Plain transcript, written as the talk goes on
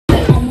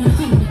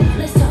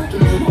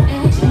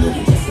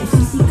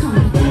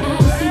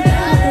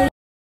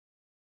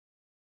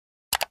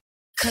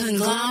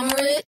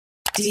Conglomerate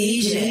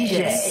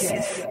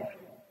DJs.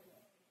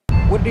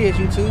 What it is,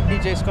 YouTube?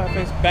 DJ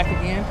Scarface back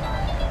again,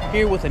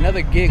 here with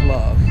another gig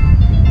log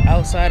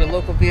outside a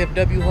local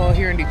VFW hall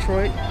here in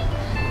Detroit,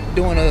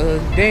 doing a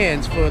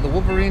dance for the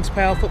Wolverines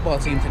PAL football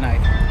team tonight.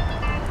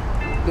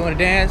 Doing a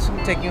dance,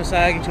 I'm taking you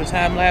inside, get you a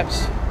time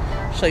lapse,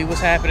 show you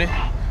what's happening,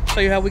 show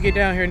you how we get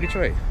down here in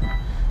Detroit,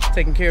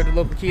 taking care of the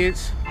local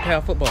kids,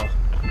 PAL football.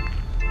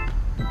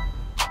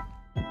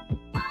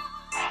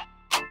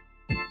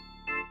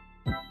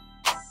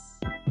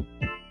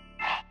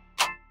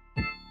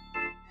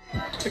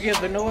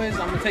 Forgive the noise,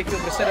 I'm going to take you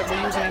over the setup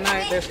we're using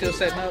tonight. They're still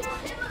setting up.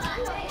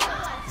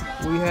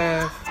 We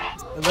have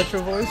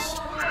Electro Voice,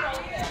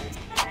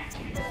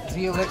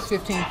 ZLX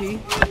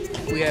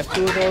 15P. We have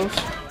two of those.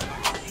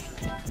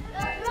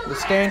 The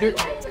standard,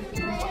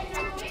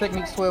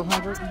 Technic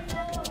 1200,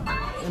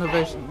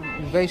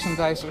 Innovation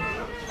Dicer.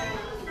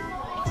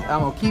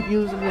 I'm going to keep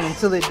using it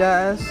until it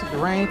dies. The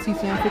Rane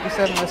TCM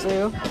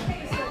 57SL.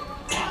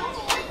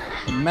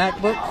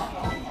 MacBook,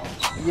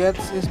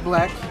 yes, it's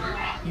black.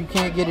 You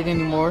can't get it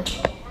anymore.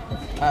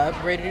 I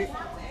upgraded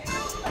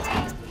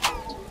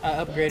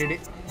it,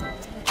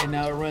 and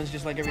now it runs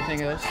just like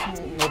everything else,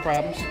 no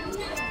problems.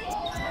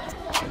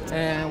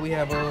 And we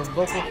have a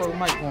Gopro Pro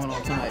mic going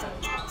on tonight.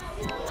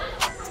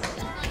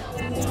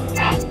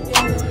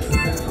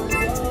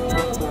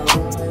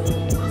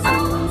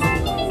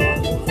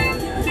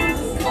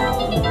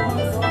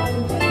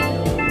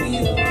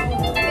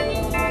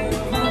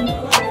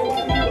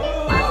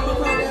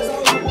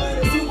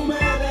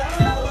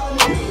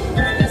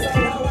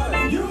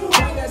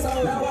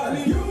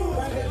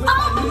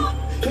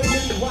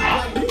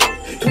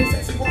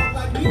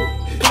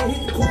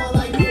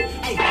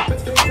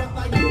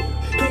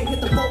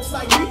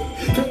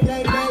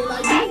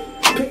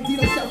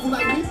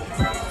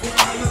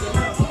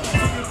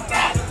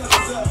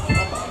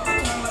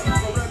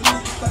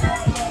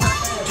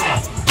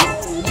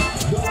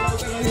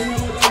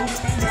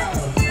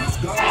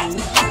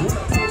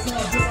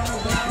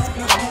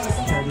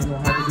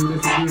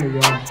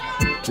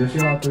 Just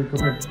y'all three, come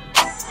here.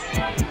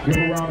 Give a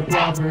round of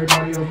applause for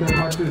everybody else that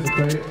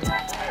participated.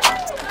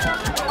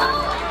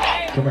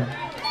 Come here.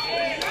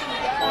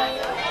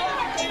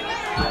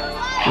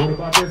 What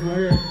about this one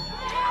here?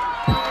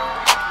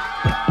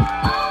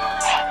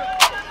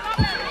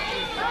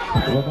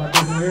 What about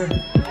this one here?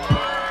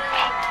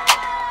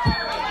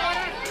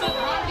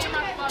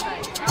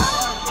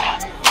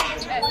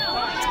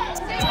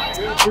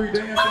 Free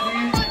dance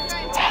again?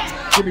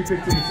 Give me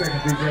 15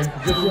 seconds, DJ.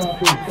 Just y'all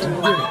three. Let's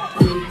get it.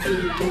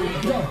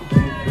 Go.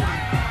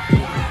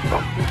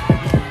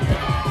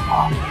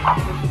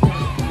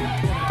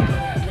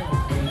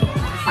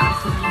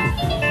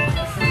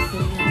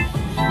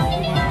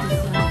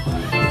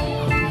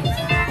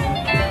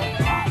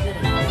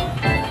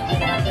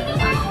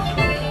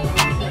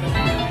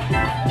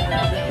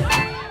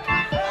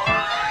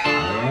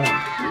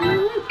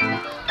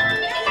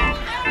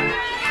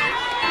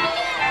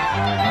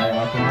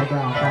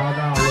 Calm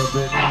down a little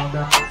bit, calm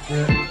down.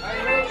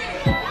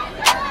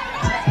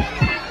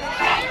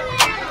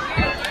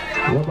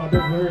 What about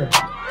this one here?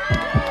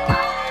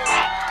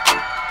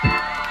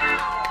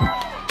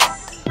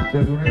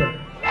 This one here.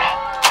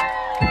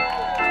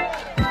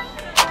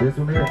 This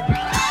one here.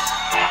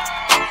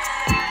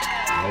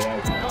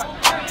 Alright.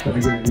 Let me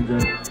get it, DJ.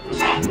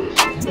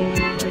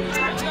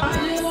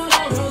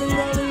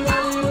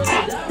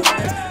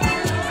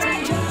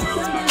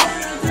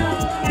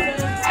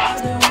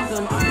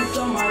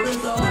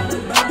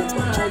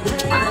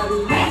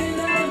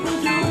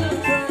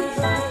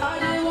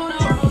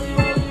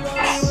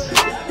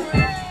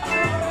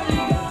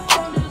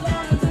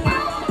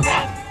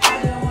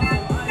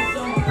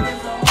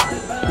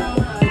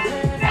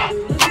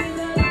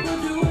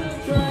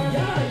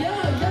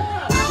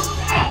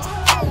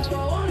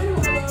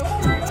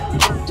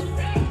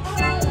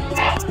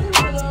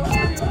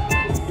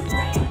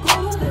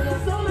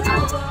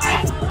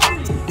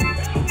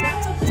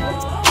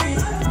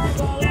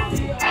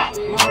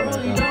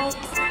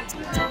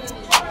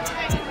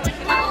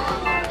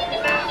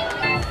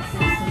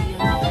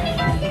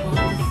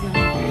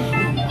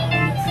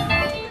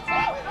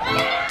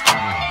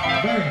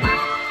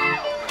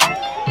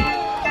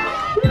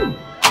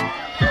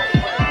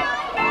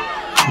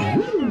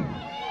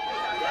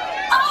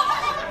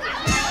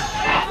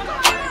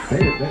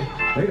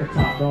 They the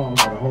top dog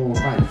for the whole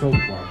night so far.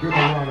 Give them a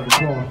round of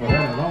applause for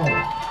that alone.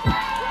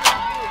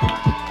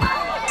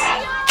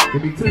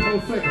 Give me 10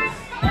 more seconds.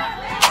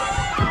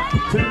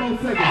 10 more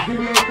seconds. Give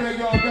me everything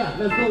y'all got.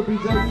 Let's go,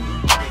 DJ.